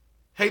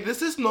Hey,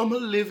 this is Normal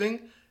Living,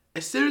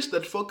 a series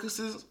that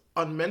focuses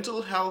on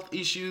mental health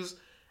issues,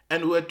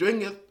 and we're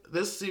doing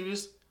this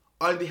series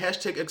on the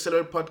hashtag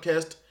Accelerate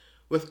podcast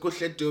with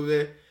Kuhle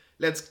Dube.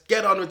 Let's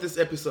get on with this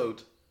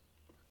episode.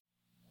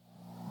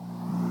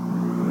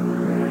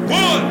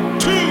 1,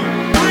 2,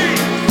 3,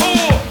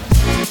 4.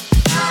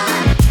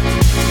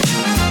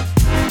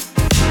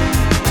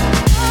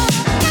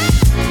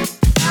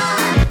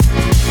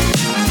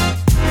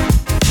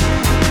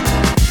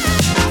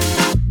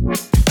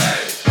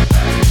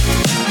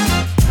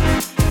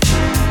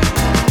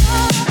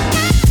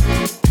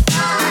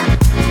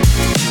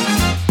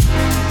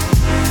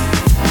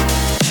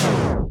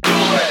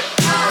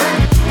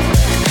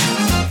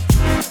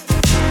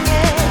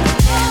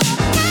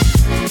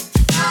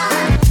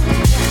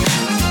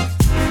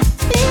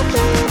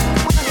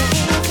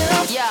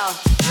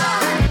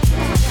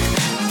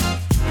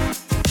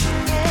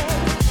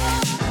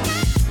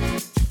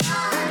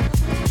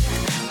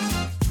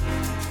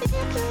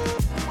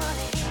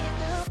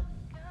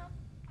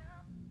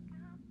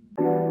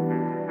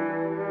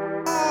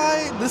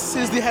 This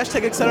is the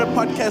hashtag Accelerate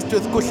podcast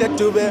with Kuhle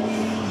Dube.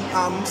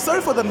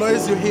 Sorry for the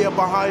noise you hear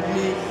behind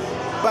me,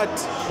 but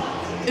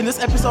in this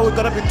episode we're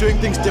gonna be doing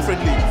things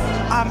differently.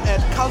 I'm at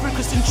Calvary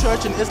Christian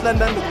Church in East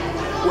London.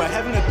 We're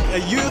having a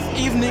youth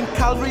evening,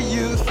 Calvary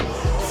Youth,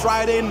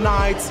 Friday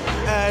night,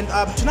 and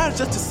tonight I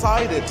just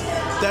decided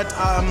that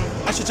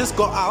I should just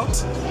go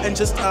out and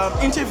just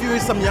interview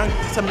some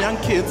young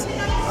kids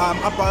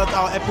about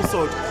our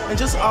episode and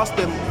just ask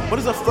them what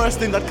is the first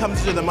thing that comes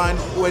into their mind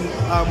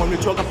when we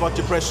talk about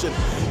depression.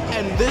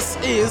 And this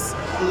is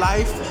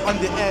Life on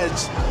the Edge,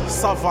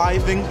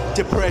 Surviving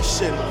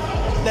Depression.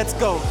 Let's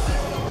go.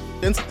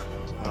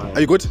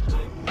 Are you good?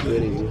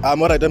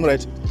 I'm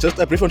alright. Just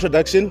a brief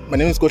introduction. My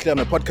name is Kuhle, I'm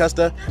a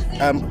podcaster.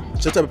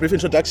 Just a brief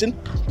introduction.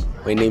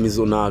 My name is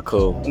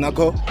Unako.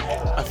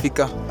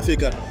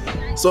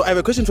 Afika. So I have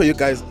a question for you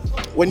guys.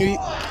 When you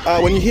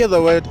hear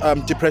the word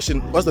depression,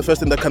 what's the first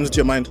thing that comes into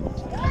your mind?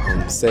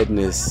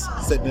 Sadness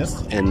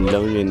and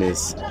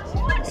loneliness.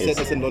 Yes.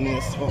 Sadness and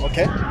loneliness. Oh,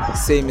 okay.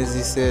 Same as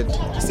he said.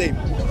 Same.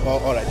 Oh,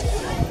 all right.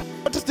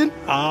 Justin,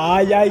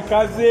 Aye,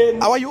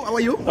 cousin. how are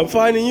you? I'm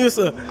fine, and you,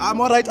 sir?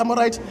 I'm all right.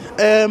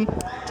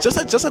 Just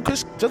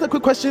a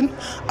quick question.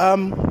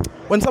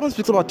 When someone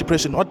speaks about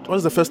depression, what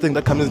is the first thing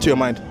that comes into your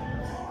mind?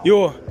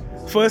 Yo,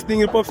 first thing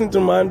that pops into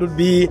mind would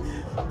be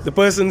the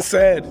person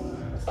sad.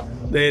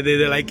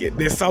 They're like,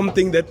 there's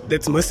something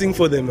that's missing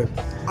for them.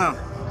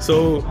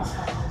 So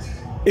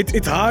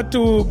it's hard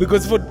to,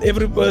 because for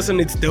every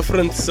person it's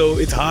different, so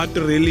it's hard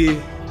to really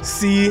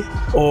see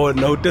or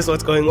notice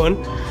what's going on.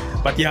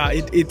 But yeah,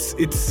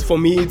 it's for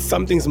me, it's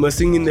something's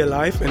missing in their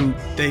life, and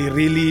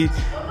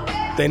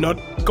they're not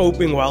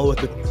coping well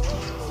with it.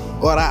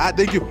 All right,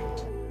 thank you.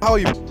 How are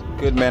you?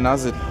 Good, man.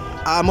 How's it?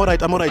 I'm all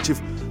right,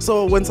 Chief.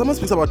 So when someone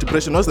speaks about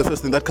depression, what's the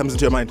first thing that comes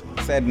into your mind?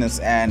 Sadness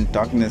and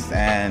darkness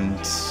and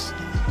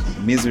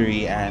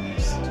misery and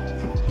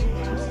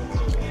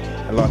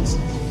a lot.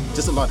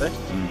 Just a lot, eh?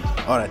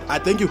 All right,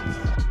 thank you.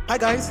 Hi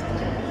guys,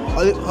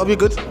 are you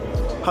good?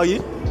 How are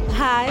you?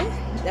 Hi.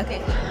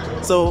 Okay.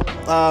 So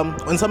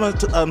when someone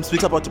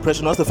speaks about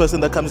depression, what's the first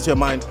thing that comes to your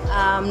mind?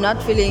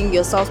 Not feeling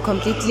yourself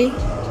completely,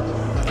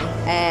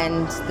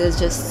 and there's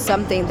just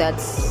something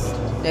that's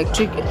like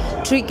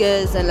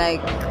triggers and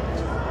like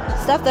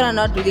stuff that are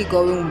not really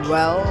going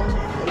well.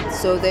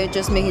 So they're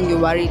just making you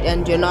worried,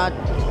 and you're not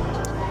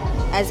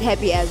as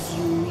happy as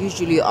you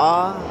usually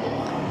are.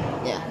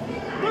 Yeah.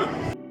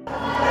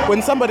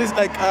 When somebody's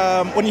like,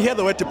 when you hear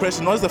the word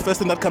depression, what's the first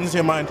thing that comes to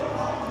your mind?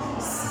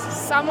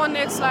 Someone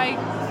that's like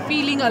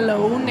feeling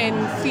alone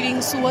and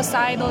feeling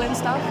suicidal and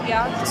stuff.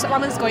 Yeah,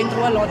 someone's going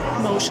through a lot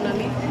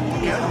emotionally.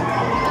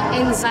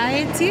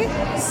 Anxiety,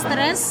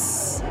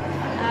 stress.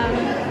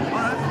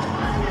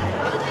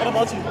 What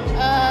about you?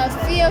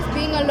 Fear of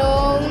being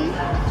alone,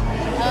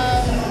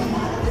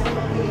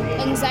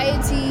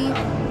 anxiety,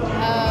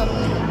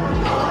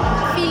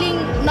 feeling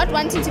not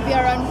wanting to be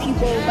around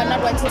people but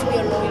not wanting to be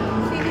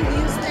alone. Feeling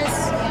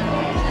useless.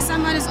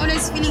 Someone is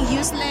always feeling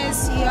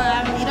useless. You're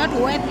not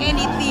worth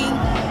anything.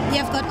 You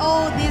have got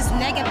all these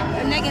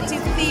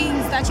negative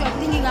things that you are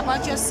thinking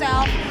about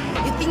yourself.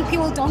 You think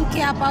people don't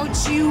care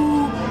about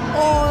you,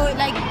 or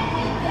like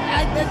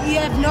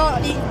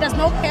there's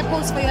no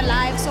purpose for your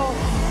life. So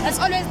that's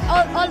always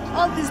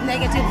all these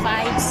negative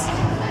vibes.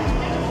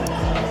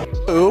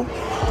 So,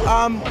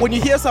 when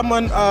you hear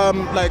someone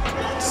like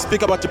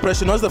speak about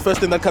depression, what's the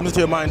first thing that comes into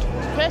your mind?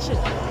 Depression,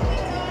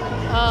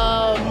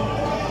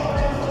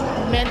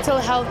 mental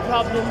health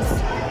problems,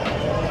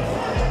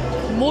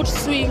 mood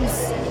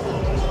swings.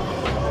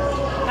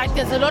 Like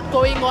there's a lot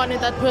going on in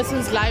that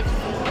person's life.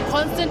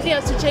 Constantly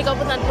has to check up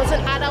on that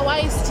person.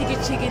 Otherwise,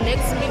 chiki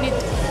next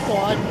minute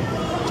gone,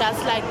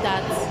 just like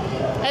that.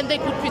 And they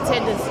could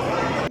pretenders.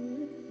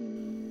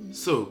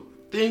 So,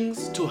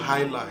 things to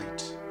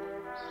highlight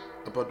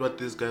about what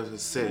these guys have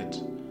said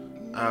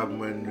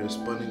when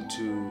responding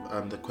to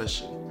the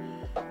question.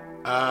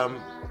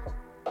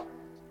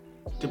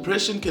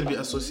 Depression can be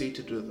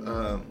associated with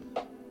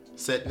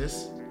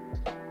sadness,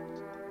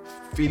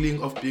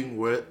 feeling of being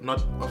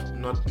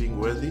not being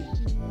worthy,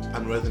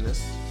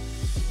 unworthiness,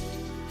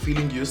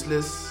 feeling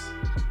useless,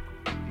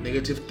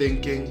 negative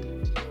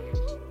thinking,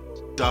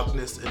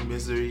 darkness and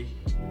misery,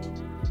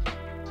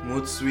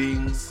 mood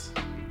swings,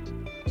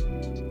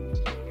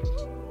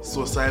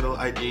 suicidal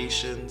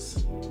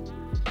ideations,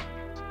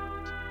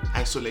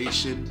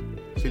 isolation,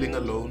 feeling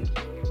alone.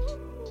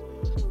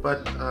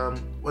 But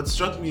what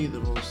struck me the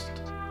most,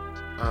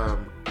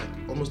 like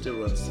almost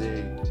everyone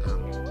say,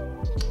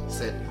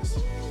 sadness.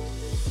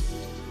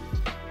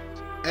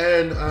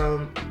 And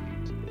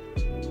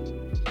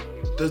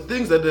the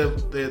things that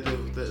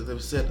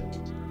they've said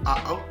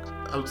are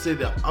I would say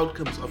they're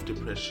outcomes of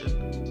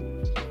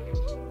depression.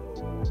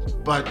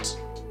 But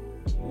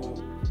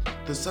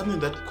there's something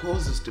that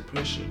causes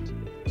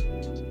depression.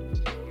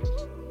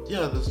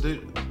 Yeah, there's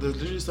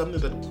literally something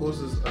that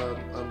causes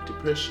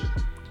depression.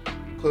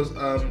 Because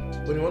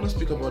when you want to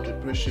speak about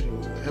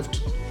depression, we have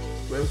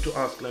to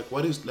ask, like,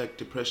 what is like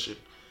depression?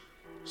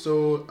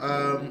 So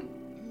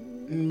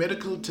in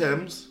medical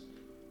terms,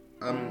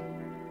 there's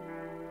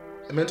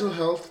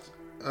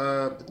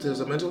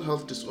a mental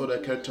health disorder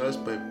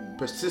characterized by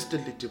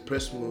persistently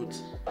depressed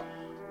moods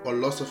or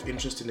loss of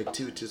interest in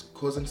activities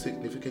causing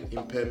significant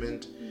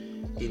impairment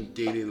in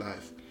daily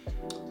life.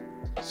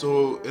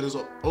 So it is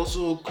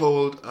also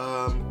called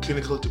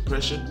clinical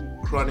depression,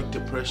 chronic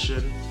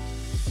depression,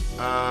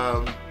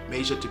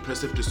 major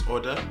depressive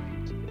disorder.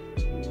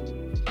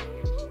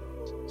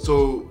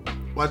 So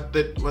what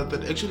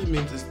that actually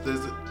means is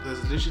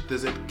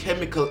there's a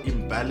chemical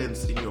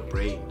imbalance in your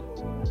brain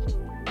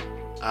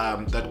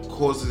that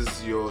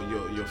causes your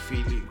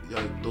feeling,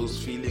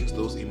 those feelings,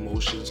 those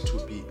emotions to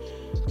be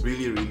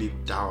really, really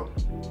down,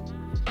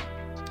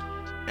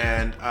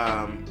 and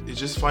you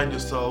just find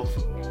yourself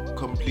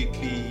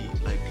completely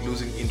like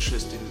losing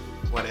interest in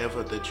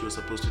whatever that you're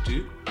supposed to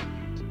do,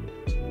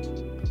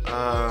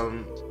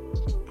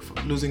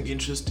 losing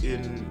interest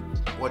in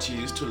what you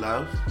used to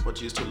love, what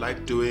you used to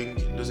like doing,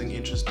 losing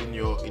interest in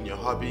your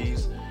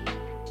hobbies.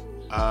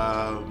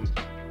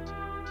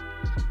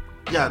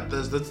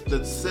 There's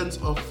that sense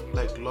of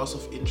like loss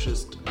of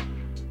interest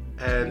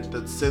and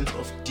that sense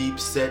of deep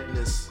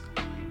sadness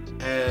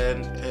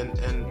and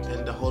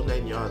the whole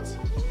 9 yards.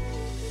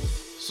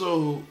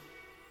 So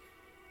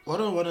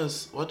what I wanna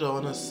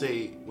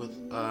say with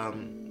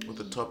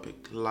the topic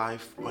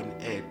life on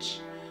edge,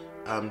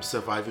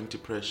 surviving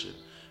depression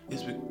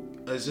is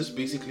just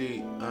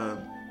basically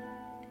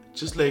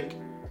just like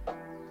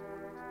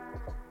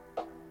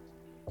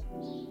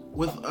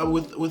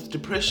with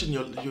depression,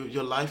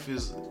 your life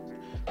is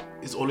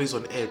always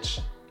on edge.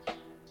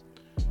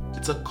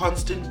 It's a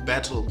constant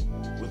battle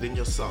within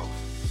yourself.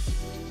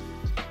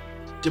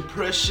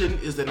 Depression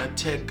is an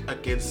attack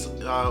against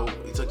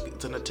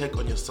it's an attack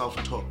on your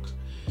self-talk.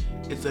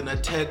 It's an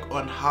attack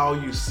on how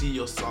you see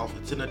yourself.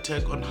 It's an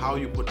attack on how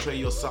you portray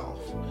yourself,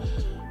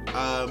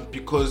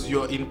 because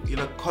you're in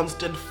a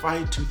constant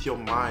fight with your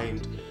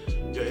mind.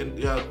 You're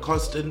in a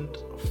constant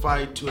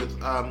fight with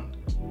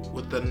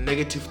the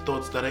negative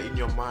thoughts that are in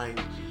your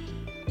mind.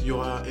 You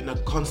are in a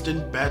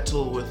constant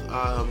battle with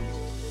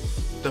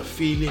the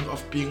feeling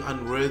of being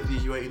unworthy.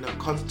 You are in a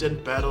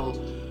constant battle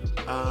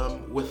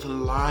with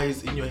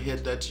lies in your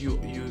head that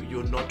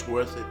you're not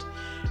worth it.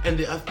 And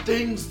there are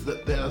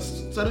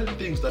certain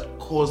things that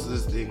cause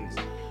these things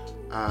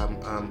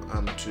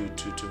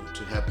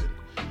to happen.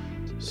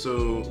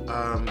 So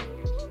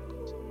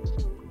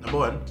number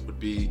one would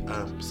be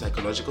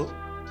psychological.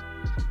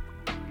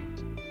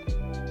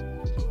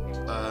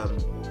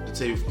 Let's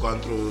say you've gone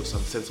through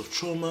some sense of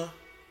trauma,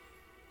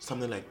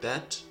 something like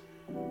that.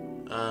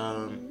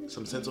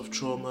 Some sense of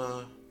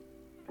trauma,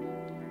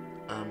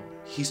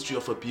 history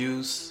of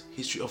abuse,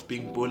 history of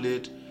being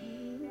bullied,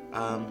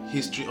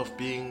 history of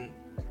being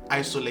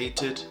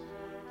isolated,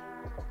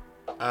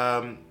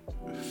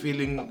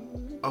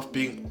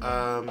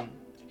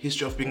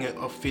 history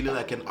of feeling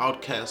like an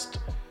outcast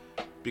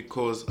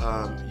because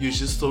you're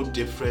just so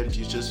different.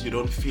 You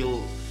don't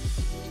feel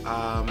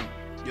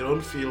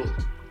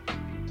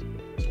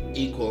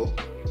equal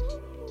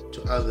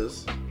to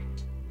others.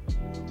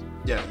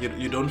 Yeah,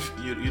 you don't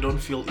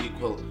feel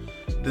equal.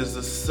 There's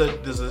a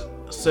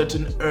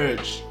certain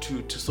urge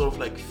to sort of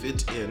like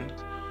fit in,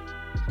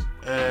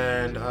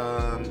 and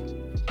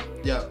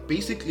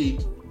basically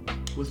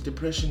with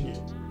depression,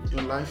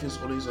 your life is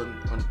always on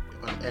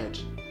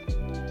edge,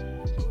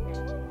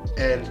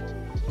 and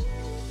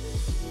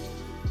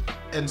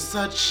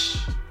such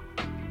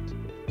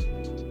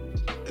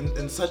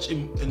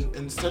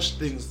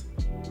things,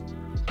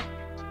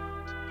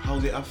 how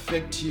they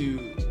affect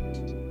you.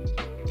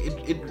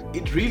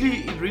 It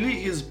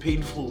really is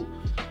painful.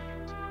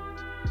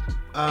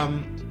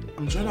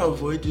 I'm trying to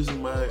avoid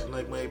using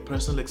my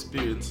personal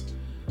experience,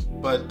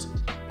 but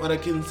what I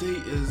can say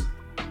is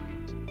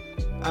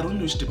I don't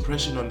wish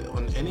depression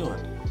on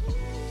anyone.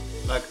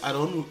 Like I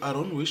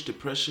don't wish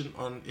depression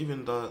on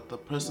even the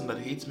person that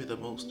hates me the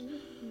most,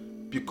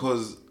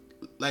 because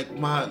like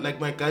my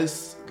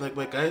guys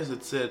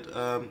had said,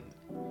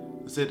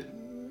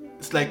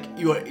 it's like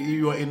you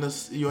are in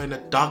a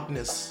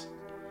darkness.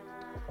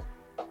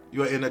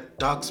 you are in a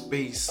dark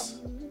space,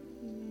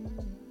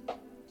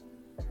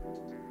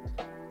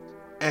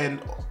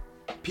 and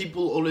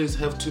people always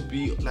have to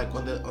be like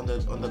on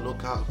the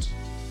lookout.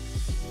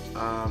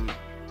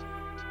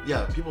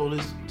 People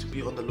always to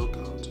be on the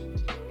lookout.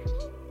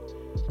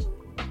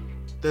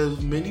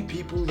 There's many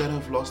people that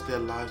have lost their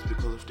lives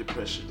because of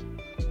depression.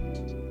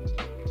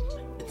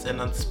 It's an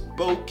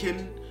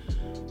unspoken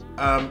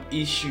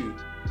issue,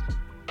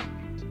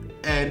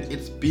 and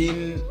it's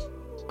been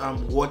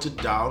watered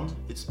down.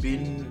 It's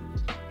been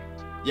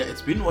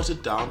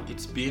watered down.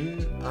 It's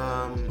been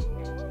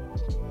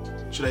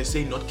should I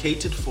say not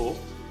catered for,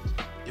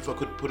 if I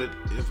could put it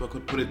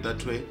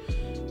that way.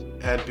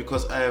 And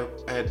because I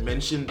had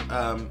mentioned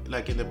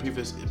like in the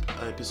previous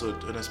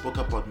episode when I spoke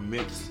about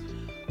myths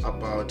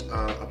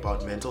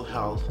about mental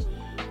health,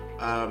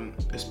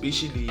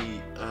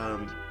 especially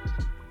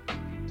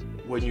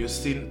when you're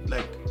seen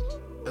like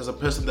as a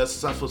person that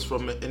suffers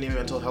from any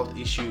mental health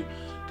issue,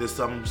 there's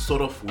some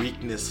sort of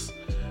weakness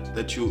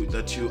that you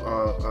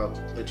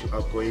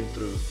are going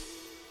through,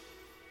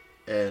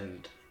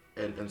 and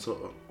so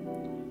on.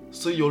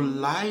 So your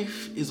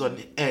life is on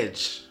the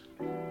edge.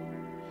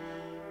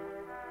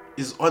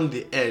 Is on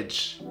the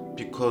edge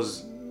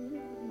because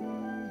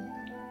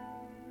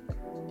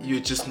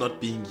you're just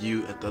not being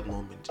you at that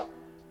moment.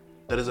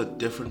 That is a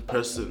different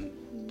person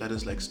that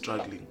is like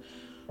struggling.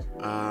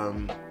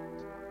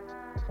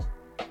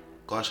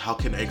 Gosh, how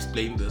can I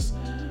explain this?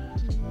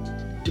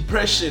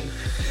 Depression.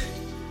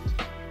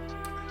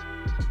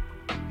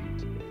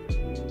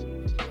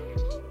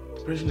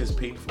 Depression is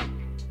painful.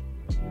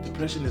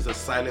 Depression is a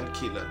silent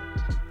killer.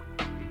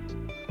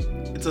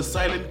 It's a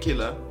silent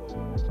killer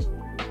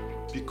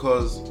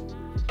because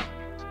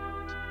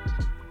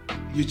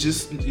you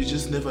just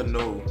never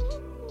know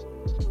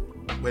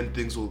when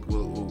things will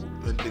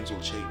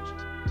change.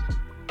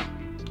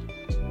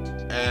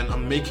 And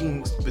I'm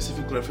making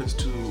specific reference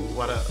to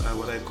what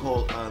I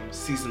call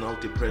seasonal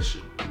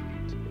depression,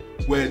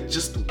 where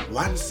just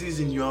one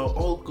season you are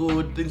all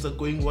good, things are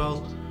going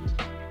well,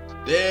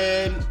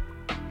 then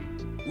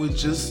with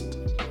just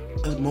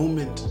a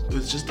moment,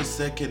 with just a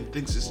second,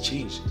 things just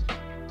change.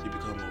 You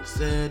become all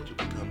sad, you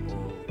become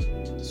all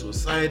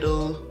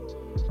suicidal.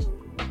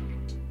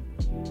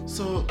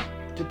 So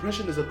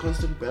depression is a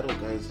constant battle,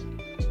 guys.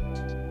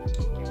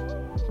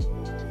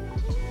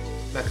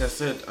 Like I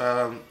said,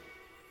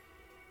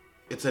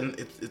 it's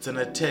an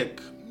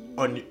attack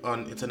on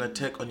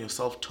your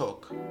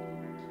self-talk.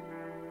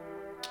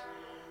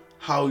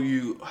 How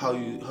you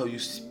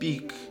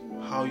speak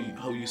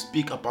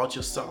about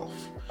yourself,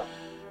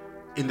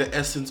 in the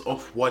essence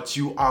of what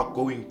you are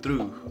going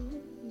through.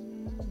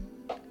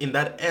 In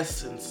that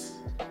essence,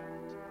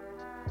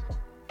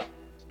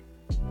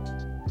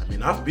 I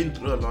mean, I've been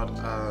through a lot,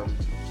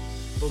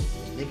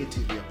 both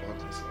negatively about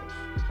myself,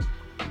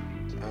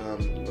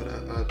 but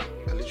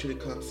I literally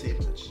can't say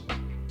much.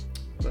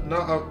 But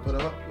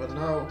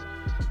now,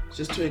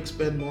 just to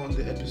expand more on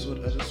the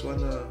episode, I just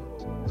wanna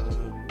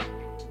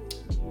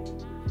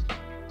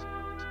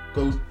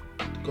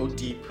go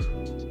deep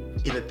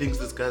in the things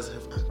these guys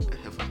have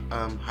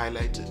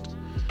highlighted.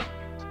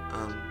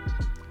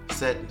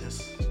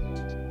 Sadness.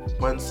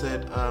 One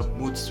said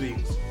mood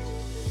swings.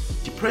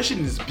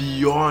 Depression is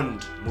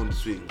beyond mood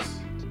swings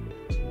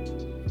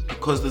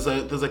because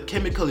there's a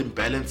chemical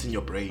imbalance in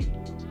your brain.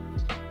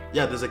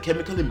 Yeah, there's a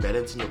chemical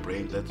imbalance in your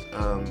brain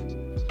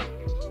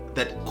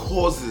that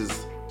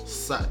causes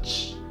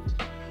such.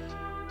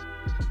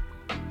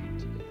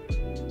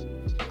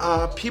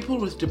 People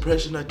with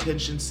depression are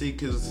attention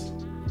seekers.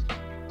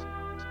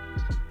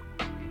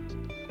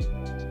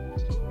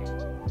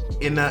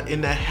 In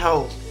a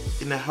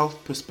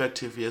health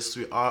perspective, yes,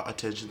 we are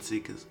attention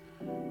seekers.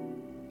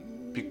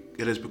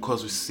 It is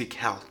because we seek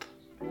health.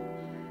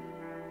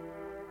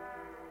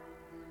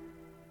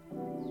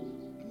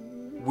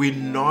 We're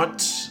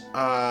not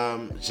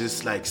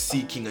just like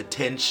seeking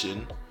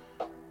attention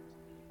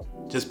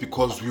just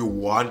because we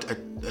want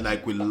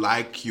we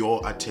like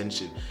your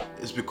attention.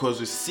 It's because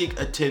we seek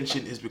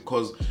attention, is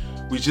because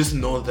we just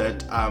know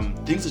that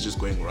things are just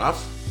going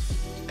rough,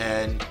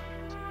 and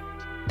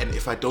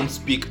if I don't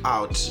speak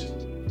out,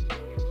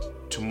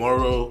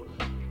 tomorrow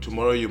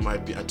you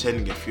might be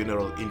attending a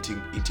funeral,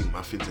 eating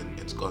muffins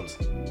and scones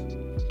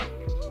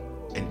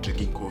and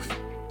drinking coffee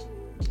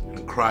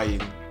and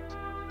crying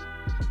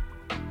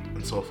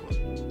and so forth.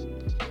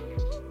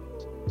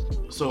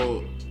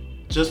 So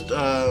just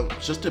a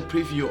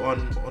preview on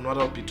what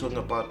I'll be talking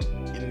about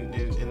in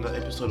the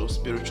episode of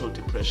spiritual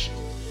depression.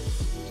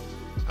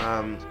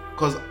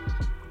 Because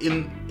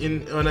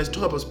when I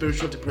talk about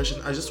spiritual depression,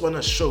 I just want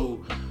to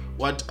show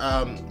what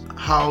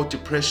how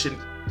depression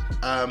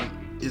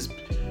is,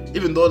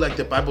 even though like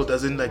the Bible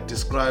doesn't like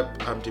describe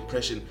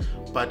depression,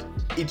 but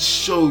it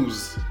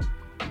shows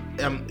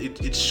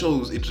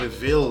it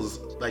reveals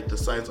like the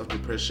signs of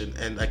depression,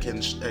 and I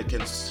can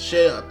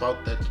share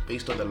about that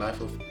based on the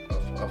life of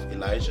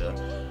Elijah,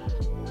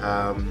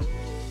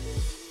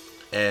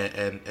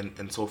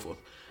 and so forth.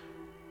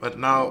 But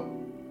now,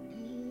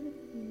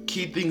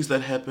 key things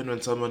that happen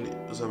when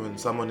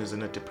someone is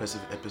in a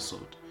depressive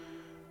episode.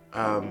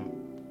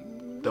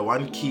 the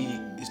one key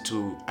is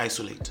to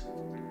isolate.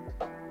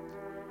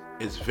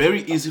 It's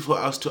very easy for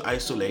us to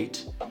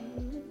isolate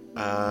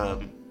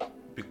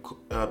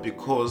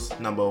because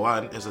number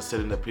one, as I said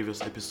in the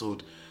previous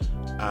episode,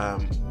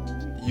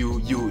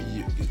 you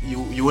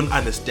won't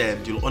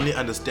understand. You'll only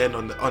understand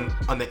on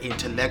the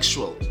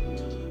intellectual,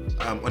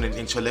 on an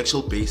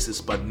intellectual basis,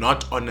 but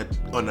not on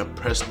a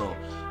personal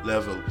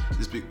level.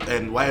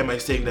 And why am I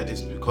saying that?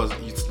 Is because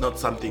it's not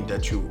something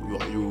that you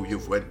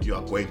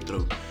are going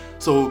through.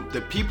 So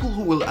the people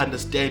who will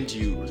understand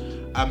you,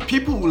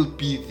 people will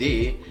be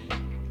there.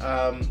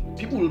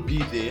 People will be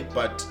there,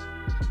 but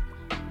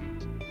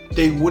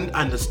they won't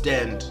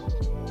understand,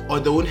 or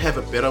they won't have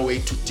a better way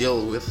to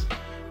deal with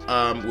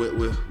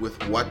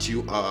what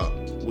you are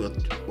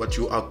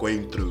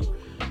going through.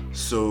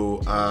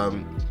 So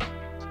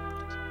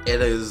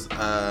it is.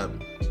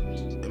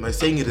 Am I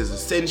saying it is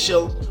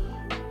essential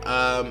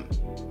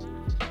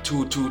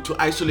to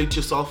isolate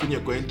yourself when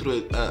you're going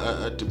through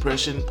a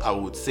depression? I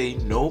would say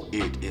no,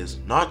 it is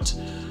not.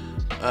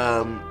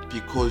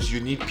 Because you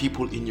need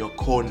people in your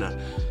corner.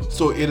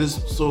 So it is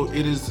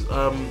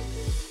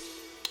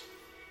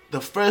the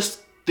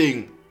first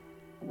thing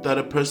that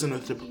a person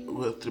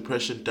with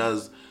depression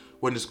does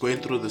when it's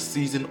going through the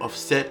season of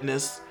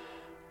sadness,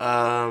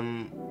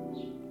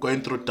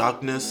 going through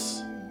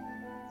darkness,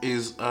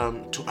 is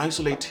to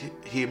isolate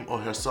him or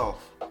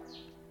herself.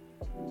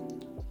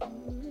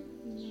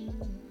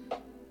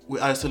 We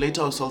isolate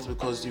ourselves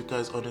because you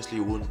guys honestly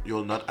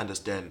you'll not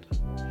understand.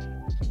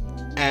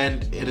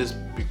 And it is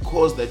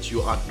because that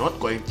you are not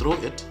going through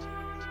it,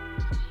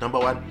 number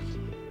one.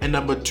 And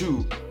number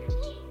two,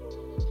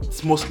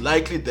 it's most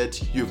likely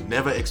that you've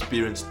never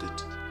experienced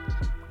it.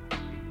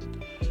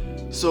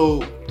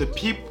 So the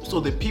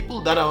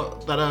people that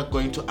are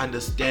going to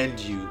understand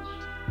you,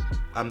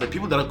 are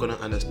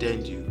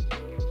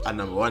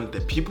number one,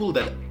 the people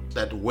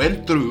that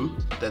went through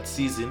that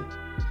season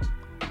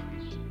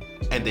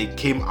and they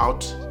came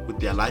out with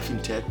their life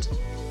intact.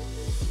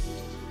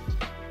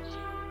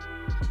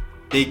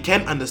 They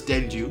can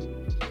understand you.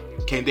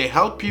 Can they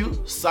help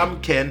you? Some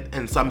can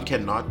and some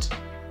cannot.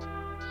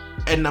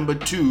 And number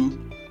two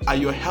are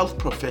your health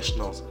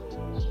professionals.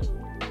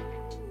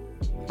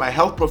 By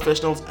health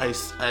professionals,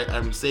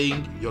 I'm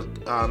saying your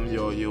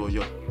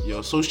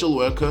social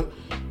worker,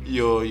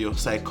 your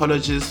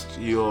psychologist,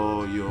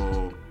 your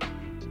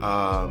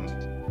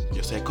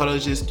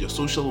psychologist, your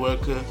social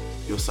worker,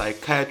 your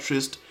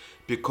psychiatrist.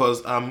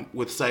 Because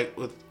with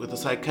a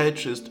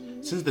psychiatrist,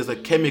 since there's a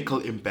chemical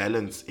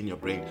imbalance in your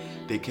brain,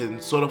 they can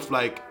sort of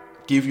like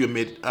give you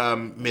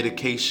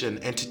medication,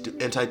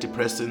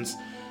 antidepressants,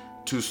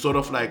 to sort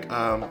of like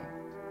to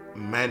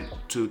manage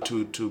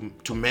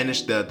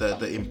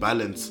the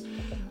imbalance.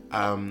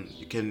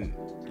 You can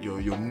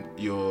your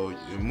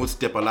mood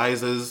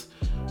stabilizers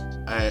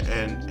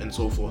and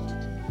so forth.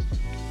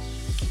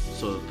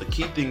 So the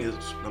key thing is,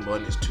 number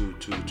one, is to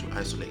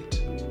isolate.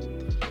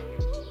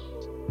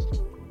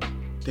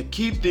 The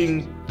key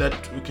thing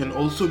that we can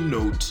also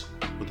note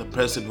with a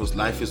person whose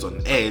life is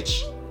on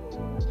edge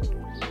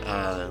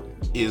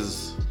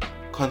is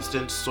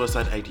constant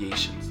suicide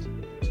ideations.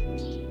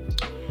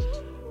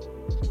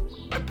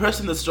 A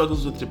person that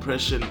struggles with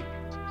depression,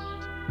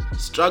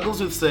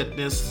 struggles with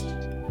sadness,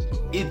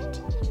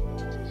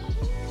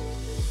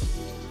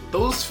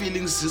 those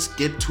feelings just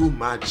get too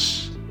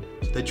much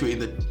that you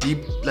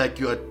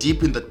are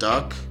deep in the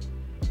dark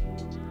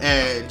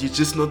and you're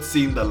just not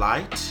seeing the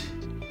light.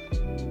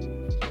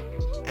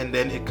 And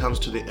then it comes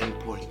to the end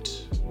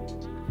point.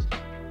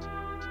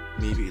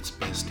 Maybe it's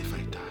best if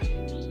I die.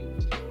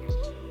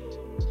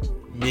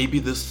 Maybe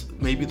this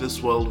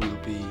world will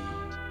be.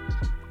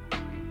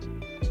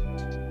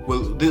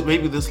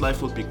 Maybe this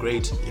life will be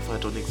great if I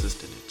don't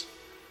exist in it.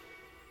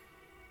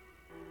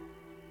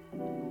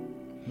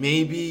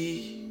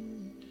 Maybe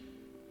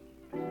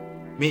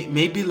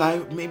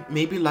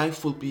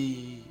life will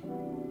be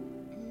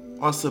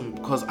awesome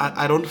because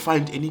I don't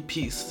find any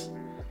peace.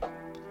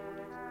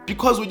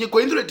 Because when you're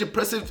going through a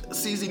depressive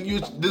season,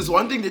 there's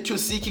one thing that you're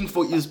seeking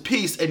for is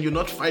peace, and you're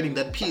not finding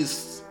that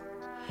peace.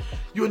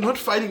 You're not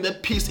finding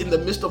that peace in the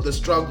midst of the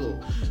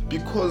struggle,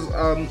 because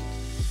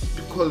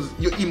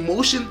your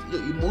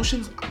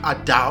emotions are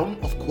down.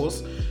 Of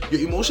course,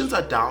 your emotions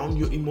are down.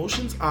 Your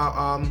emotions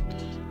are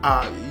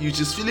you're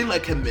just feeling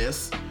like a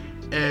mess,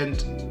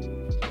 and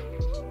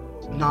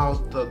now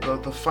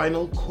the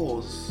final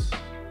cause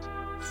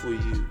for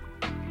you,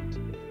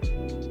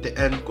 the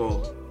end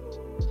goal,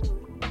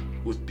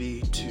 would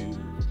be to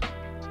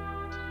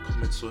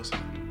commit suicide.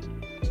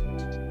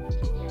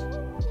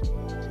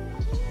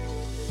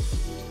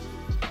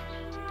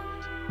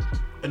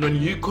 And when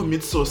you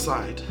commit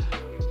suicide,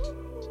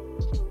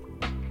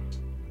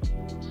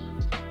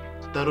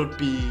 that would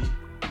be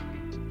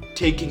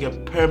taking a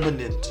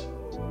permanent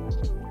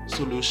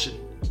solution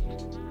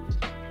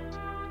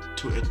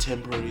to a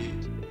temporary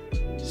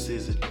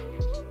season.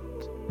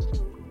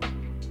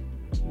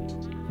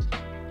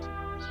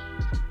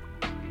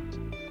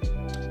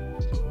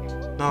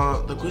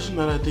 Now, the question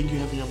that I think you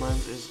have in your mind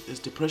is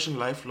depression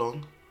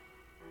lifelong?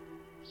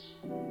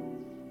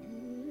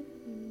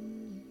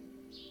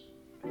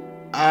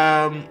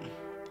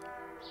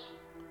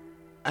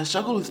 I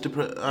struggle with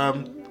depression.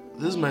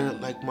 This is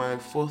my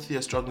fourth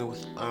year struggling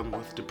with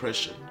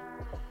depression.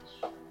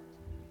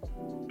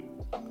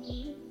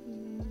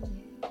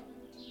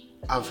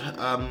 I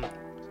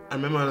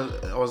remember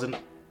I was in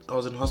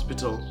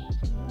hospital.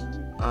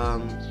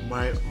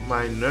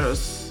 My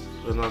nurse,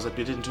 when I was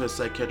admitted into a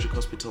psychiatric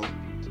hospital,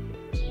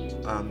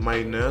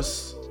 my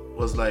nurse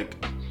was like,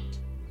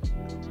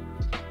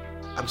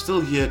 "I'm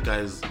still here,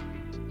 guys.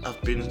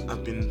 I've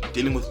been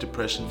dealing with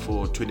depression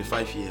for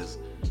 25 years,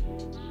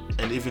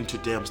 and even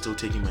today I'm still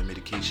taking my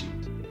medication."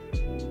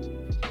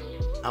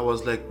 I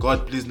was like,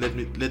 "God, please let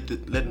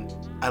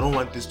I don't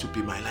want this to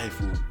be my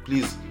life.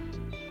 Please,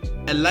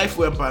 a life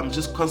whereby I'm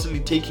just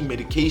constantly taking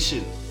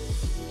medication."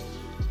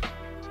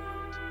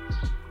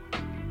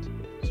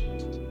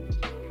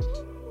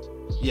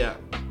 Yeah.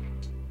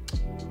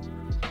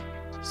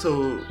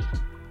 So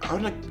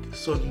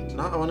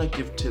now I wanna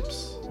give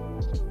tips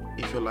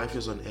if your life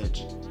is on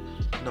edge.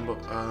 Number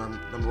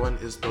one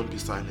is don't be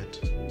silent.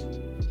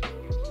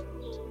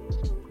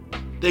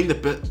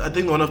 I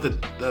think one of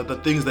the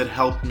things that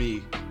helped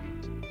me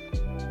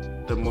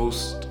the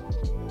most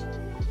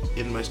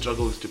in my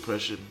struggle with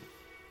depression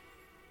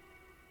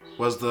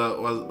was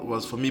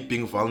for me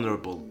being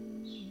vulnerable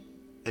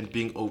and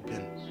being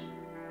open.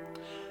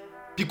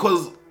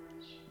 Because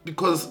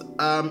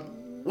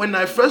when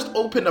I first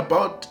opened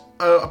about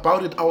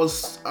it, I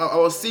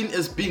was seen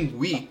as being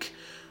weak,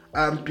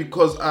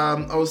 because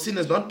I was seen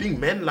as not being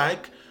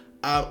manlike.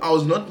 I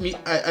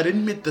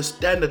didn't meet the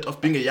standard of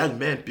being a young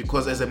man,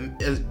 because as a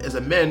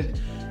man,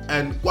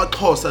 and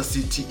kwaXhosa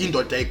sithi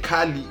indoda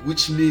ayikhali,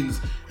 which means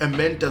a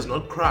man does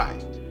not cry.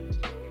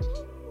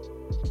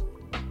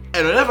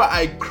 And whenever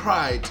I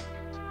cried,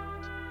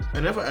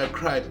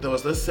 there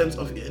was this sense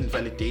of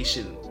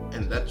invalidation,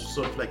 and that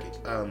sort of like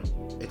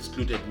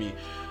excluded me.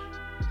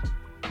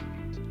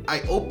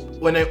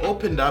 When I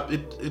opened up,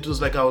 it was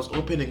like I was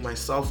opening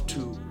myself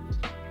to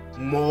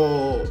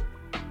more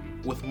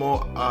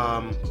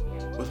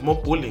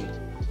bullying.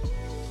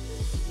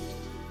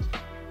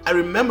 I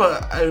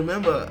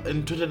remember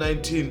in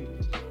 2019,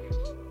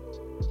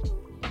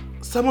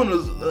 someone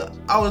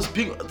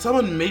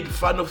made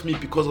fun of me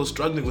because I was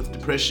struggling with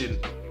depression.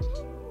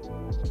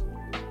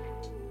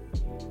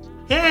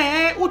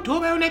 Hey,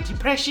 uDube une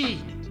depression,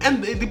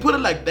 and they put it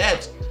like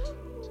that.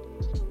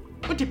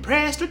 We're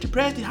depressed,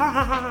 ha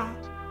ha ha.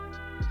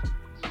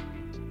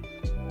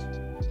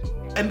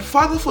 And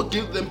Father,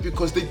 forgive them,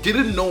 because they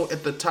didn't know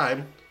at the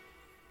time.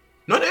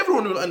 Not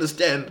everyone will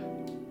understand.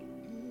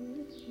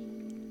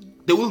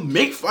 They will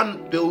make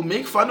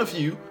fun of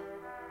you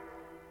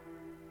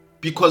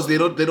because they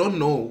don't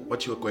know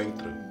what you're going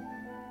through.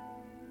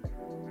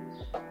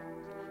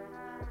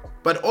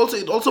 But also,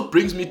 it also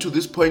brings me to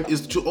this point,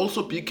 is to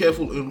also be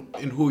careful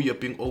in who you're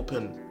being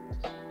open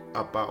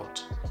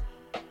about.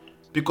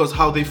 Because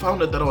how they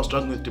found out that I was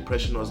struggling with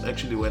depression was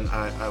actually when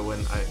I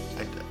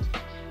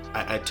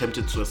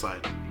attempted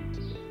suicide.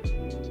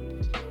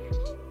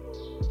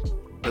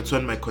 That's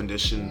when my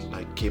condition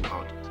came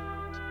out.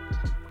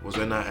 Was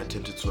when I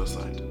attempted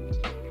suicide.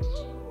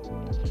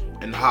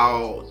 And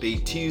how they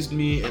teased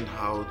me and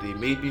how they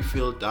made me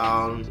feel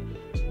down.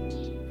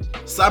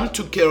 Some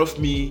took care of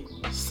me,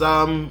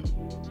 some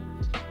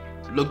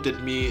looked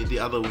at me the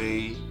other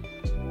way.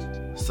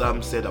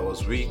 Some said I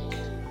was weak.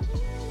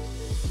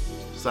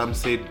 Some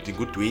said the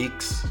good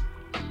weeks.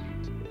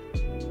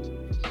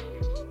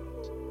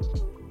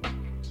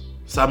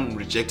 Some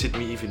rejected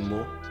me even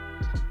more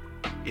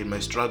in my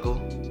struggle.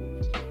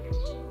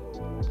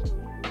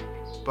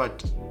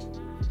 But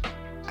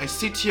I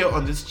sit here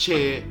on this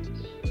chair,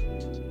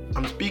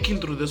 I'm speaking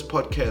through this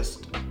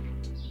podcast,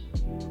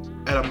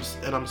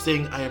 and I'm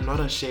saying I am not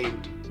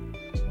ashamed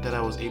that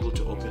I was able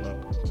to open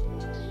up.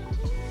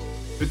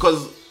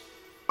 Because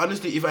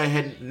honestly, if I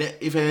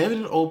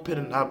hadn't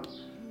opened up,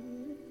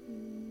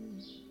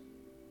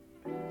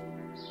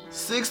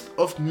 6th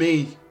of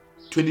May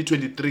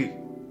 2023,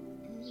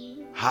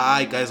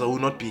 hi guys, I will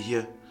not be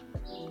here.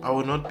 I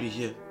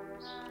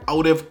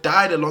would have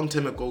died a long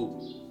time ago.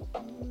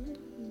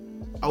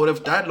 I would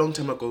have died in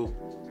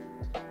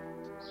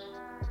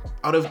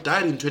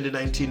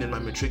 2019 in my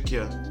matric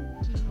year.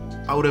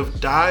 I would have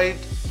died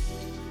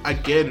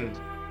again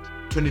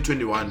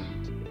 2021.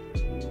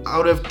 I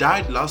would have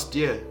died last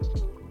year.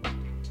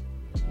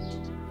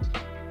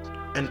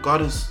 And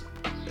God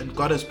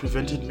has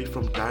prevented me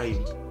from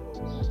dying.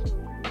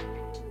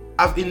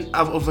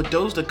 I've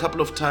overdosed a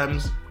couple of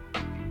times.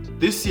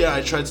 This year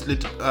I tried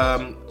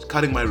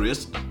cutting my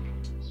wrist.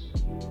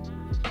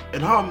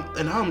 And how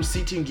I'm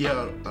sitting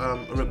here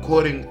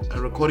recording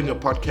a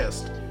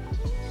podcast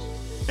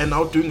and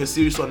now doing a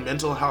series on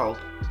mental health.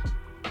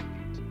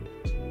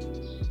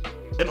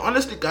 And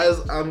honestly, guys,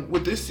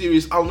 with this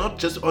series, I'll not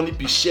just only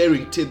be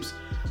sharing tips,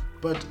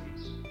 but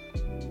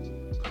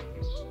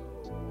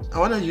I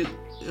want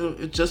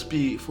it just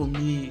be for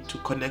me to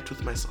connect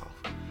with myself.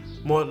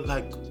 More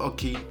like,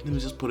 okay, let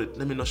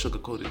me not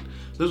sugarcoat it.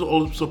 This will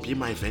also be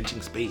my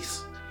venting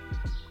space.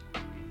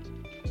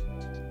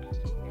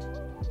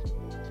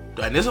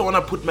 Do I necessarily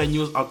want to put my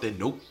news out there?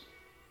 Nope.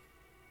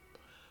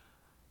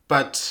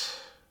 But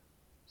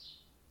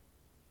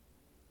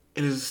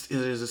it is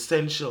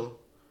essential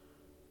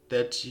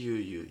that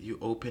you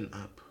open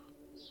up.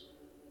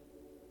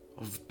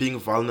 Of being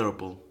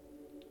vulnerable.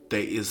 There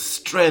is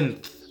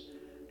strength.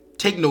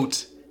 Take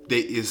note,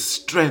 there is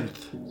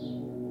strength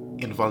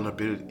in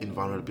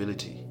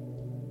vulnerability.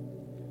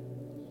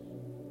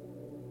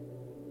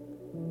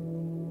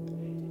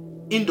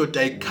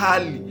 Indoda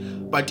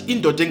ayikhali, but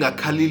indoda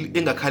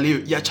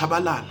engakhaliyo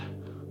iyachabalala.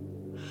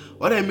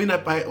 What do I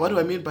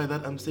mean by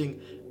that? I'm saying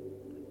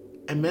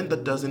a man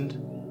that doesn't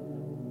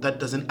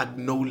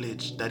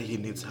acknowledge that he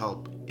needs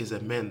help is a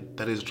man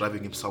that is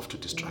driving himself to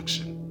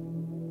destruction.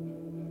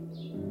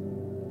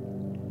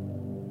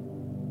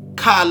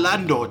 Khala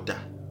ndoda,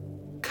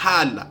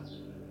 khala.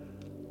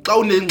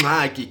 Xa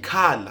unengxaki,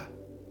 khala.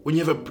 When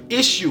you have an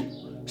issue,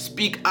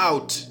 speak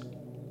out.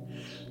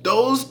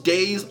 Those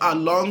days are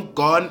long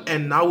gone,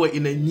 and now we're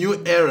in a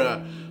new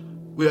era.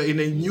 We are in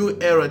a new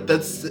era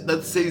that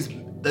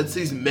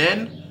says,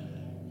 men,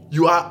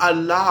 you are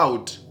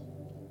allowed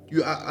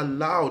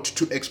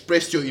to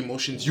express your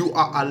emotions. You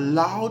are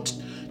allowed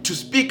to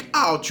speak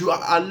out. You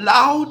are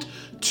allowed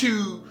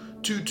to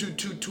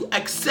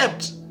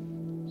accept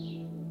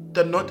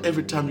that not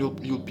every time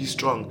you'll be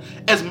strong.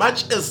 As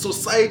much as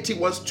society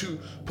wants to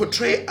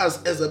portray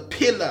us as a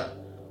pillar,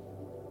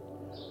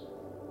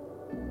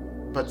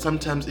 but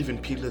sometimes even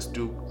pillars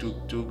do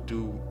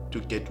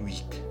get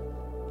weak.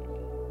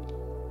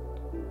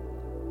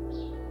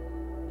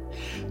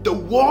 The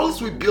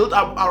walls we build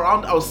up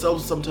around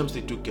ourselves, sometimes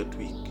they do get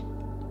weak.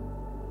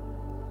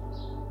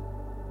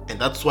 And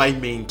that's why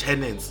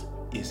maintenance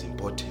is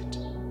important.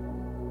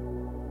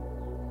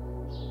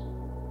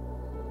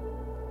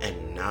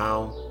 And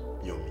now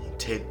your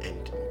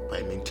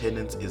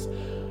maintenance is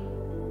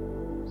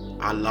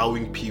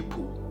allowing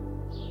people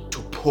to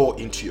pour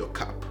into your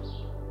cup.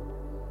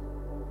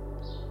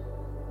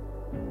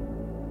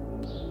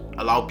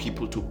 Allow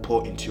people to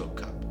pour into your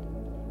cup.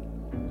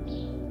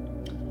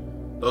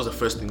 That was the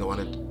first thing I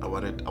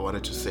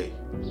wanted to say.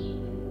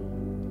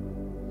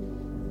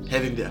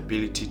 Having the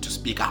ability to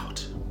speak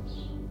out.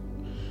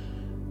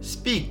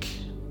 Speak.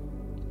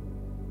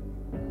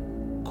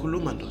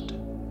 Khuluma ndoda.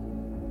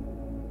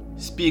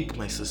 Speak,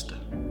 my sister.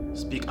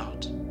 Speak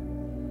out.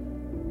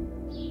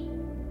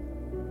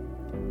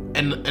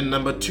 And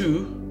number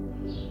two,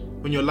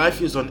 when your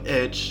life is on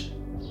edge,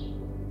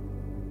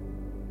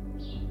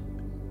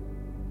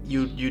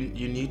 you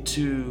need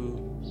to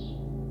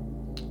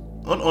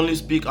not only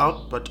speak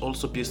out, but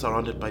also be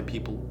surrounded by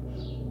people.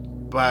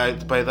 By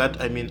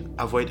that I mean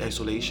avoid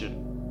isolation.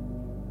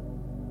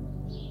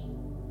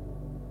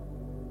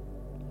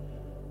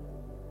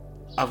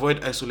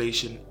 Avoid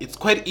isolation. It's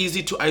quite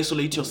easy to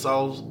isolate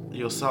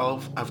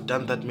yourself. I've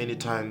done that many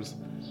times.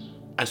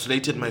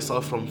 Isolated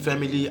myself from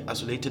family,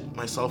 isolated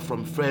myself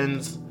from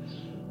friends,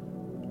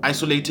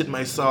 isolated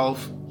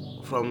myself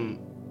from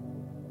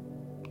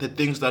the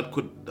things that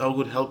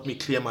would help me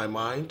clear my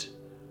mind.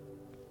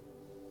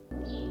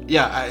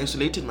 Yeah, I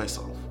isolated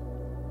myself.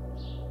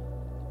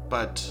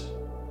 But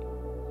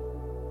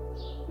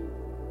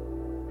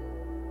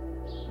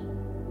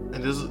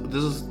and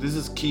this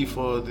is key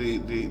for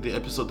the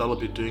episode that we'll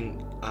be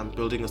doing,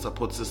 building a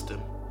support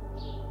system.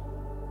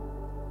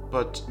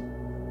 But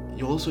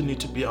you also need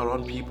to be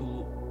around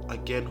people,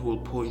 again, who will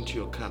pour into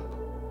your cup.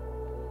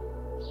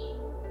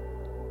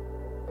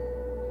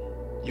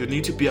 You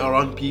need to be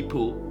around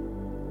people,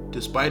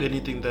 despite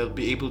anything, that'll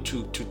be able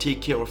to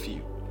take care of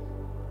you.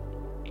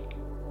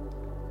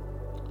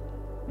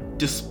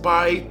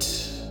 Despite,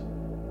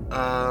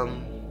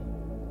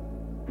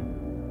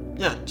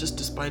 just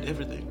despite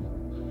everything.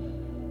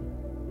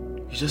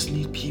 You just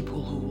need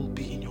people who will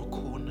be in your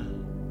corner.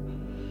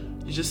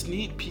 You just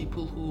need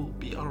people who will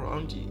be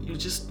around you. You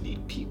just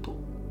need people.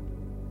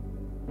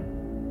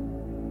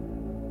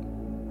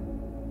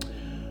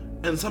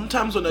 And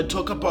sometimes when I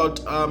talk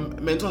about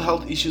mental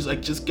health issues, I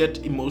just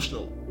get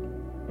emotional.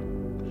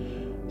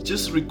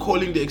 Just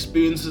recalling the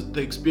experience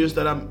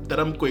that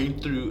I'm going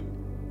through,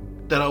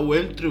 that I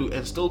went through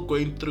and still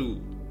going through.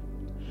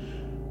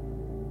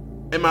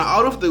 Am I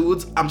out of the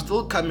woods? I'm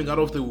still coming out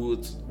of the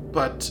woods,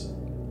 but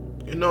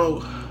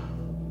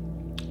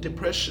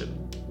depression.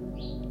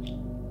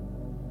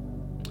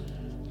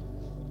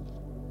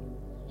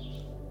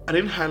 I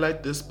didn't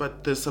highlight this,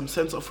 but there's some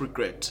sense of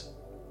regret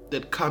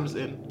that comes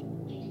in.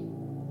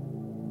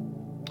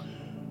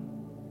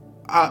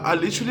 I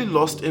literally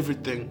lost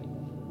everything.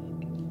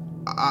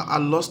 I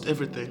lost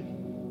everything.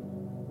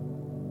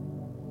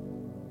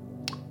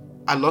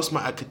 I lost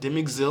my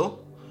academic zeal.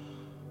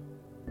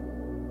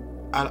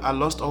 I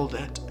lost all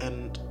that,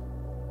 and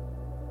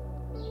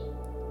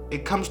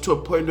it comes to a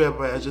point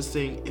where I just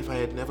saying, if I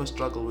had never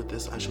struggled with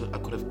this, I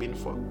could have been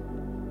for.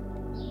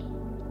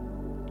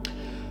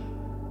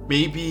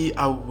 Maybe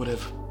I would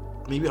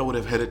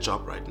have had a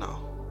job right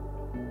now.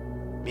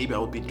 Maybe I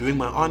would be doing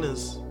my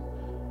honors.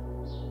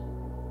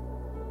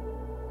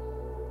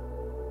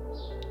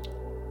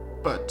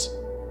 But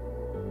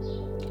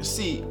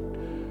see,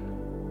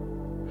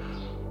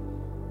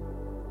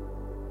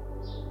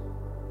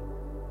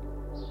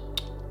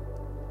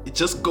 it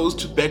just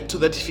goes back to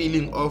that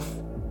feeling of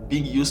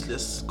being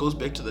useless, goes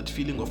back to that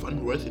feeling of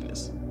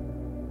unworthiness.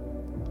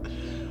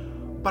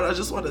 But I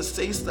just want to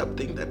say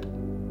something that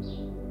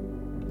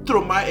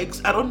through I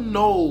don't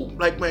know,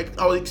 like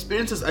our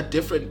experiences are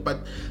different, but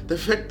the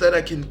fact that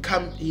I can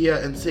come here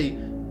and say,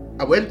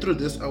 I went through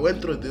this,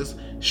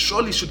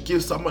 surely should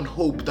give someone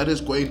hope that is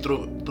going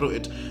through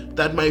it,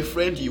 that my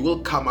friend, you will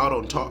come out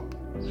on top.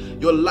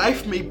 Your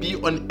life may be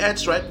on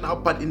edge right now,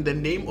 but in the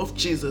name of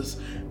Jesus,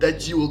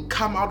 that you will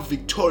come out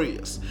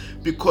victorious,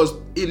 because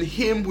in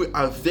him we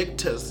are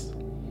victors.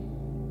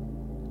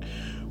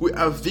 We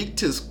are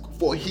victors,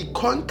 for he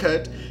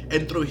conquered,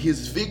 and through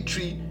his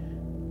victory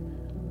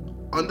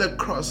on the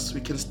cross, we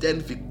can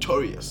stand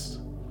victorious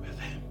with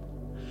him.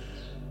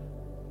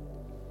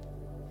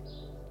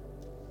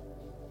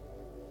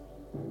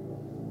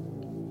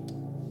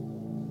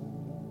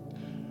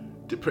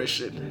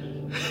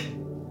 Depression.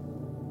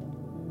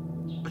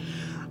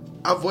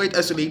 Avoid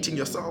isolating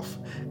yourself.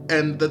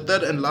 And the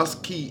third and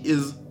last key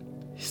is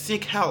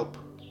seek help.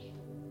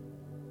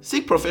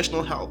 Seek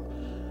professional help.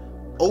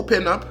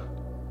 Open up,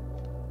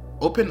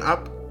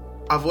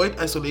 avoid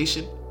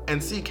isolation,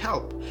 and seek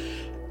help.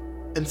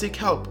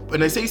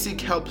 When I say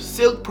seek help,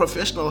 seek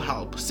professional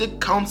help, seek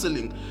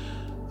counseling.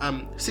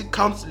 See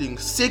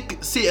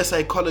a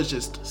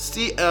psychologist,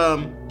 see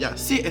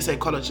a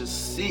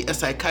psychologist, see a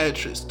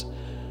psychiatrist,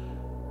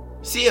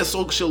 see a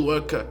social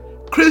worker.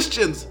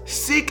 Christians,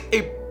 seek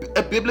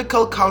a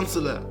biblical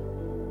counselor.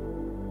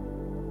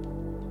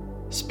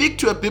 Speak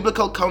to a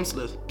biblical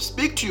counselor.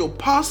 Speak to your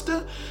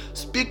pastor.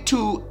 Speak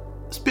to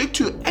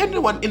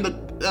anyone in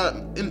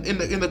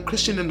the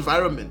Christian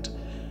environment.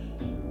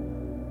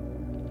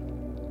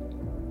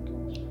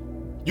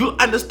 You'll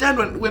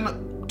understand when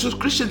to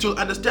Christians, you'll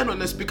understand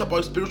when I speak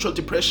about spiritual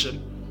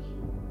depression.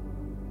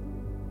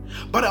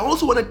 But I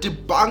also want to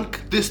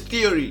debunk this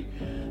theory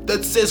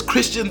that says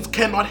Christians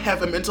cannot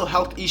have a mental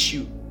health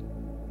issue.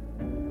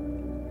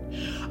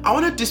 I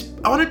want to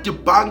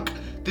debunk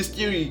this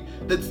theory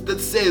that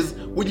says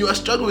when you are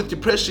struggling with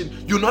depression,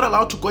 you're not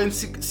allowed to go and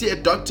see a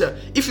doctor.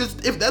 If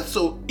that's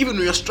so, even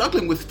when you're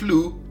struggling with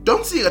flu,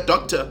 don't see a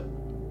doctor.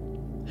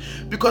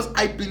 Because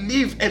I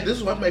believe, and this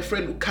is what my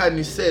friend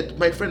Ukani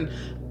said,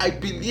 I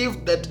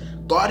believe that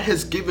God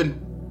has given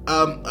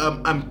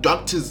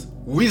doctors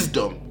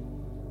wisdom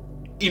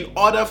in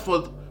order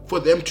for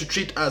them to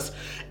treat us.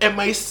 Am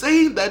I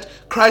saying that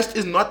Christ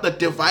is not the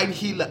divine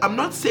healer? I'm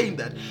not saying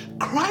that.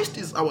 Christ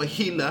is our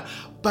healer,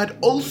 but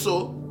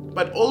also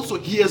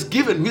he has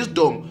given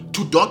wisdom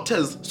to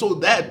doctors so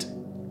that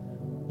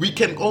we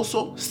can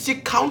also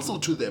seek counsel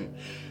to them.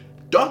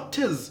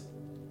 Doctors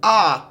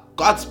are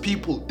God's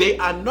people. They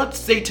are not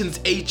Satan's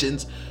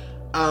agents.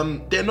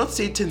 They're not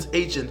Satan's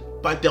agent,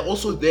 but they're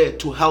also there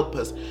to help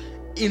us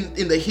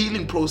in the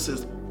healing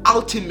process.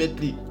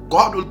 Ultimately,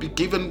 God will be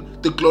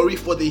given the glory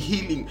for the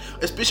healing,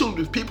 especially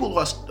with people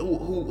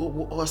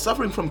who are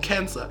suffering from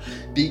cancer.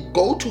 They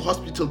go to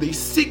hospital, they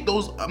seek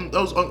those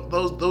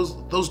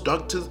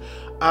doctors,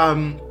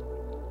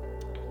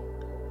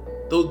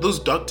 those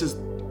doctors.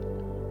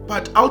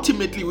 But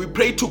ultimately, we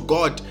pray to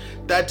God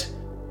that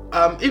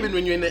even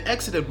when you're in an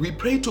accident, we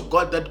pray to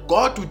God that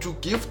God would you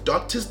give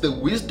doctors the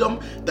wisdom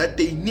that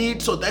they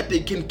need so that they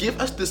can give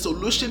us the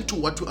solution to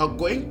what we are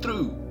going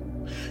through.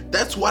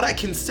 That's what I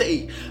can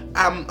say.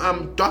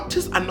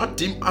 Doctors are not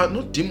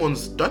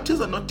demons. Doctors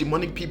are not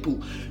demonic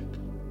people,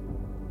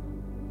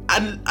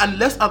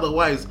 unless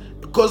otherwise.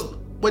 Because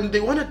when they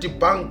want to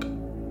debunk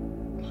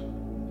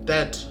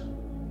that,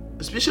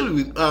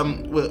 especially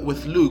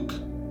with Luke,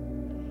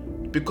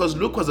 because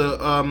Luke was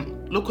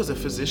a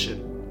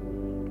physician.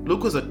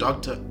 Luke was a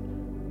doctor.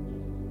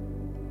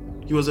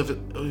 He was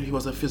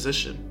a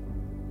physician.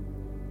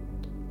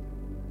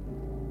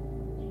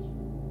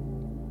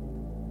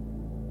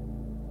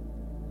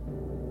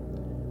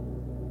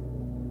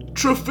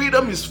 True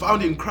freedom is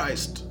found in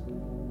Christ.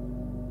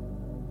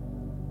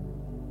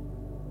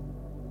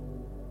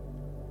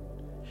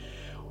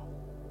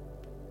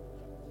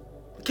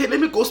 Okay,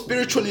 let me go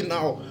spiritually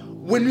now.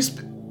 When we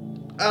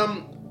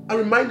I'm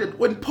reminded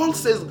when Paul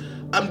says,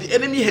 the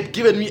enemy had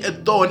given me a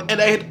thorn, and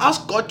I had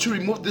asked God to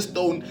remove this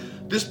thorn.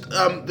 This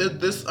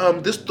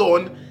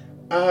thorn.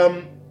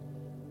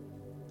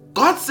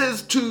 God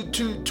says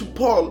to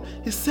Paul,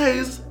 He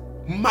says,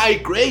 "My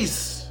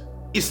grace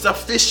is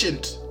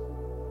sufficient."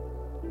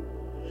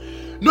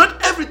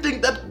 Not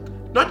everything.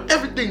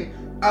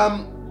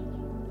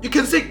 You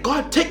can say,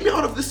 "God, take me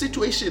out of this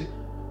situation,"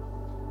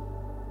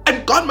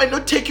 and God might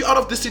not take you out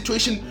of this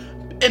situation,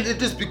 and it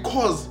is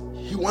because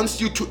He wants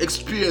you to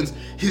experience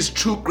His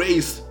true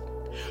grace.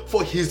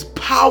 For His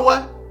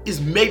power is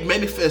made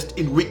manifest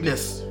in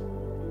weakness.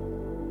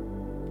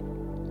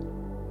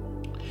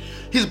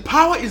 His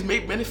power is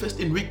made manifest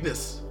in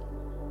weakness.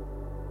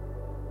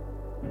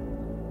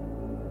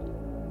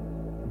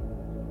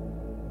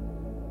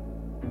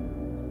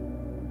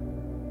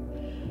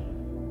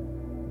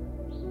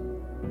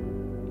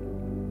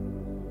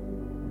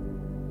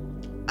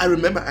 I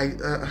remember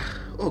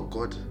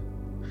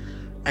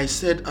I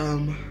said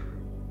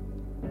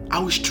I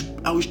wish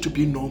to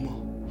be normal.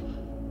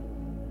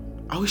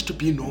 I wish to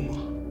be normal.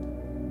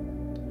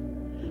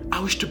 I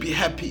wish to be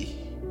happy.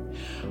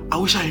 I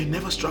wish I had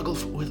never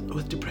struggled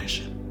with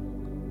depression.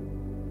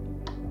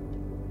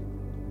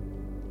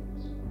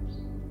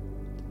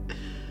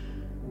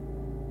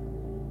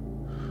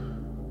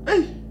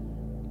 Hey!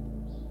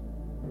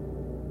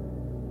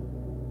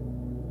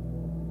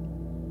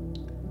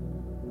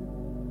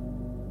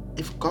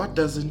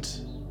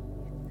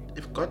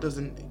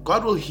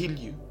 God will heal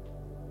you.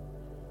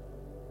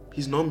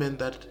 He's no man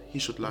that he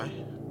should lie.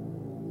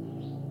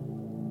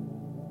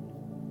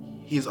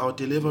 He is our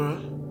deliverer.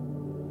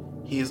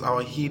 He is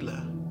our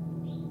healer.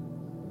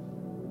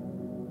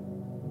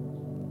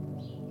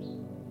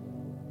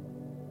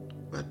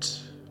 But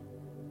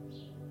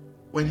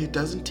when he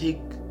doesn't take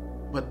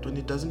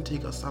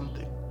us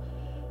something,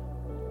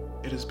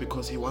 it is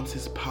because he wants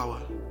his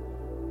power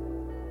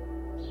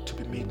to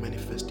be made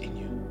manifest in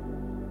you.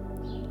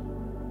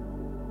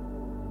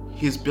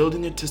 He is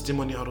building a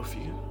testimony out of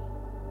you.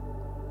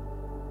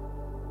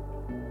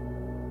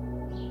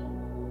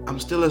 I'm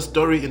still a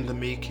story in the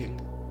making.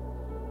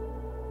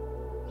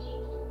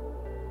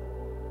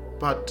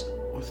 But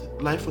with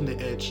life on the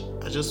edge,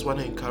 I just want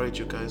to encourage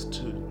you guys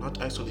to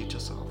not isolate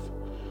yourself.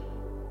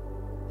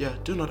 Yeah,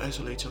 do not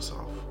isolate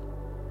yourself.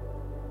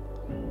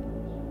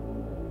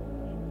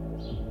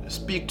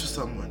 Speak to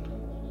someone.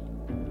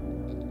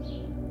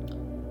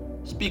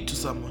 Speak to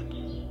someone.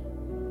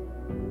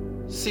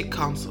 Seek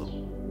counsel.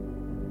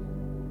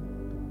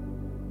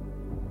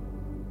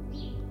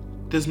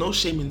 There's no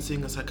shame in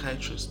seeing a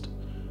psychiatrist.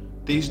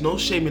 There is no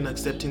shame in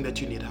accepting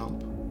that you need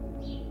help.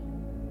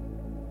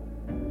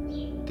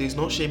 There is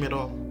no shame at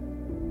all.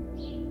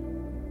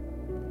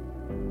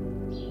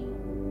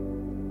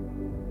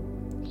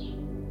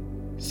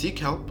 Seek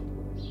help.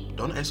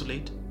 Don't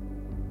isolate.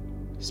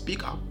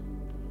 Speak up.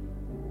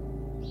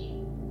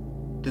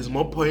 There's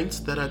more points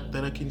that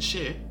I can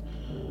share,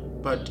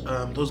 but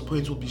those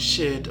points will be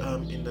shared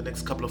in the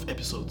next couple of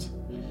episodes.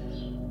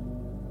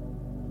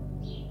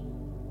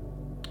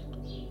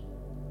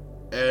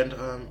 And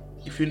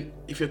if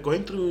you're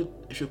going through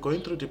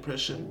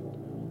depression,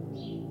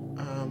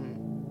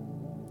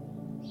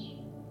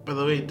 by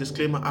the way,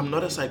 disclaimer: I'm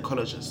not a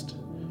psychologist.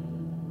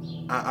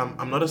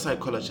 I'm not a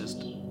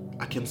psychologist.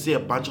 I can say a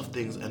bunch of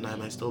things and I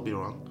might still be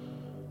wrong,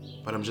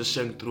 but I'm just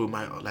sharing through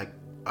my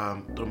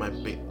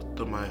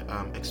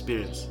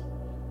experience.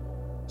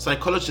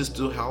 Psychologists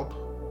do help.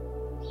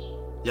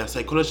 Yeah,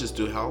 psychologists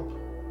do help.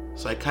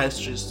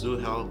 Psychiatrists do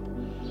help.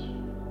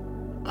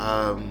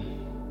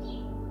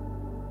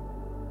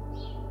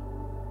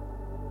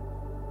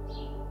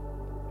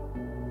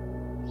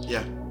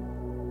 Yeah.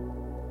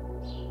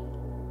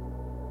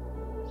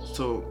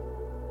 So,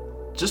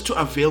 just to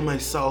avail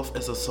myself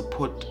as a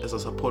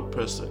support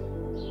person.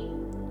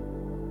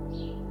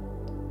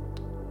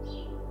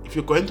 If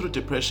you're going through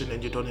depression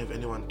and you don't have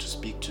anyone to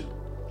speak to,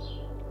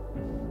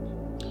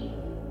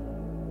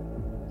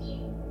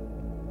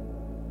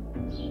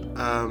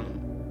 I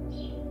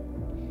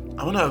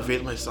want to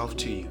avail myself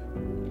to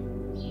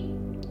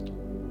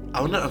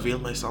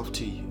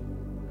you.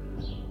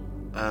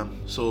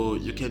 So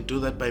you can do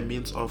that by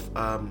means of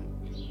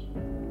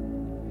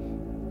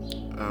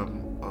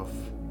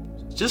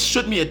just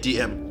shoot me a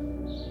DM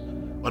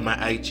on my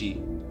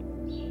IG.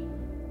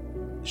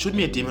 Shoot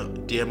me a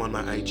DM on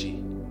my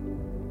IG.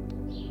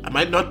 I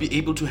might not be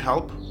able to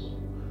help.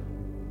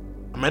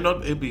 I might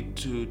not be able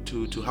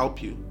to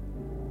help you,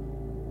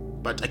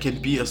 but I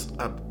can be a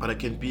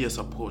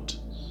support.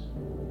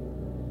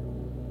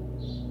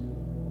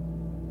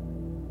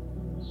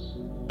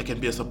 I can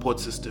be a support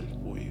system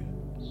for you.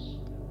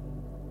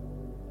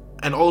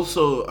 And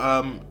also,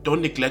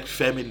 don't neglect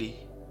family.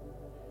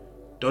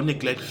 Don't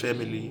neglect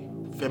family.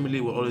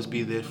 Family will always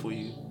be there for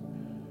you.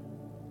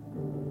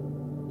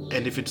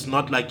 And if it's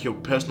not like your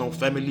personal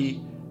family,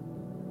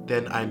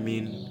 then I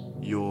mean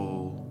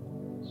your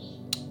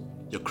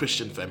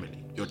Christian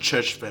family, your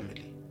church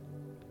family.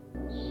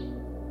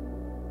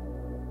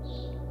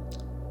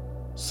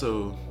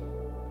 So,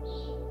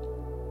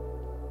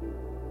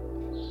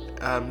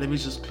 let me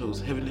just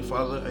close. Heavenly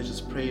Father, I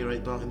just pray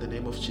right now in the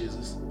name of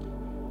Jesus.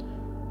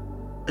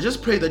 I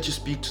just pray that you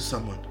speak to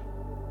someone.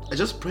 I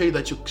just pray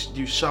that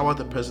you shower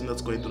the person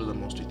that's going through the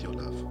most with your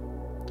love.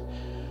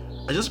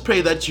 I just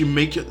pray that you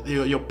make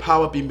your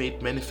power be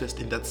made manifest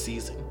in that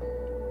season.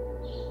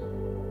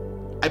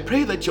 I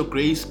pray that your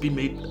grace be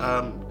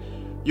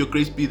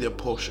their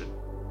portion.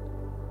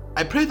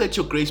 I pray that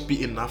your grace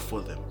be enough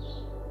for them.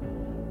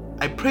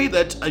 I pray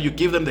that you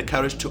give them the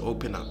courage to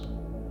open up.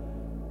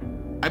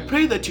 I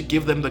pray that you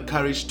give them the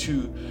courage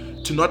to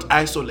not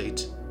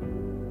isolate,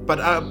 but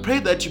I pray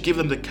that you give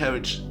them the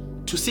courage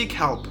to seek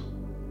help,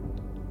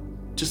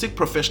 to seek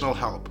professional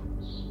help,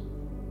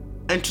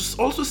 and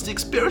to also seek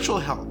spiritual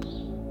help.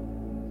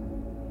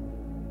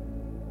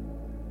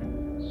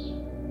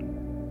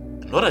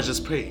 Lord, I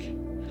just pray,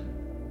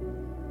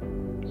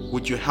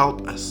 would you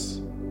help us?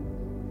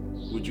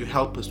 Would you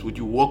help us? Would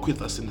you walk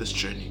with us in this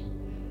journey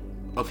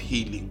of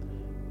healing?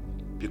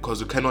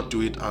 Because we cannot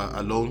do it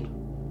alone.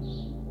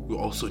 We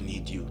also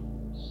need you.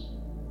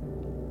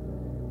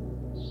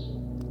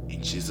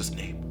 In Jesus'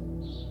 name.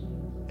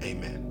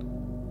 Amen.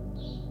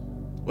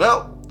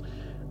 Well,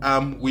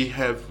 we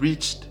have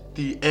reached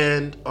the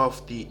end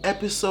of the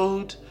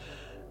episode,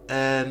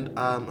 and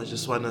I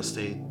just want to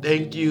say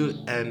thank you.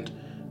 And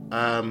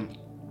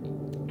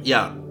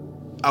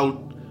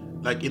I'll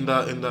like in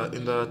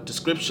the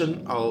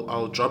description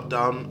I'll drop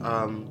down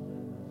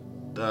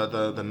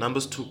the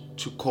numbers to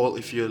call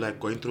if you're like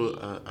going through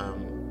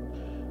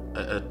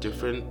a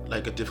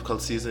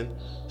difficult season,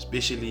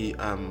 especially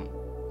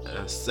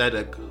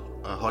SADC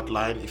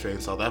hotline if you're in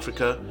South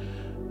Africa.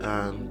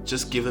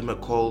 Just give them a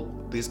call.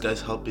 These guys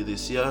helped me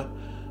this year.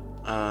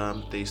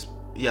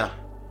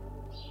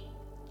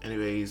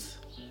 Anyways,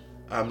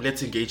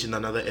 let's engage in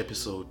another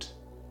episode,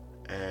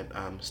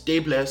 and stay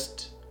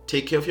blessed,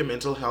 take care of your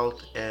mental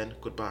health, and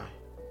goodbye.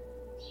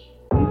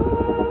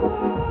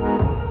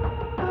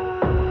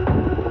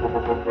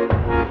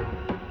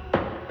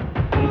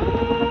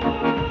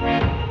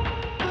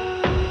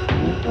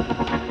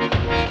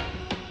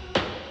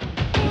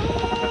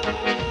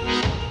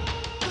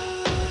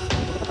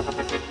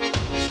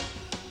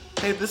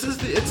 Hey, this is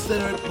the It's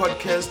There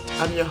podcast.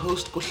 I'm your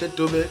host, Kuhle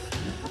Dube,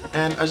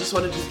 and I just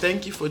wanted to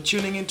thank you for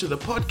tuning into the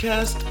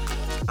podcast.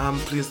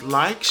 Please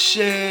like,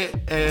 share,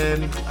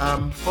 and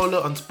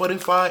follow on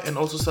Spotify, and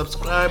also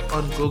subscribe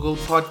on Google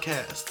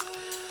Podcast.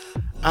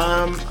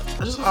 I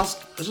just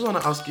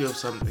want to ask you of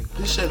something.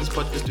 Please share this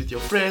podcast with your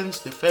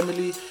friends, your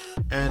family,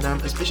 and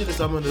especially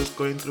someone that's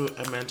going through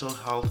a mental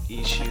health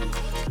issue,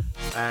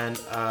 and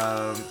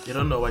you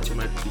don't know what you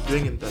might be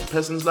doing in that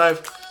person's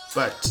life,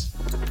 but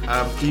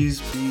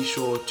please be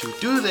sure to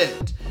do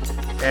that.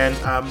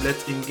 And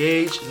let's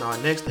engage in our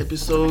next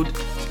episode.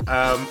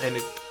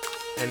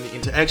 And the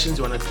interactions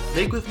you want to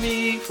make with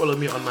me, follow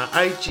me on my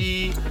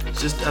IG,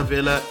 just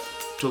Avela.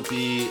 It will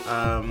be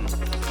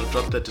I'll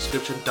drop the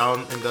description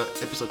down in the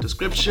episode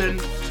description.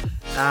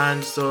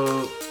 And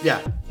so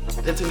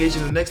let's engage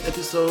in the next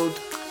episode.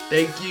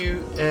 Thank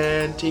you,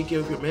 and take care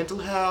of your mental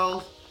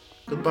health.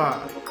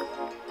 Goodbye.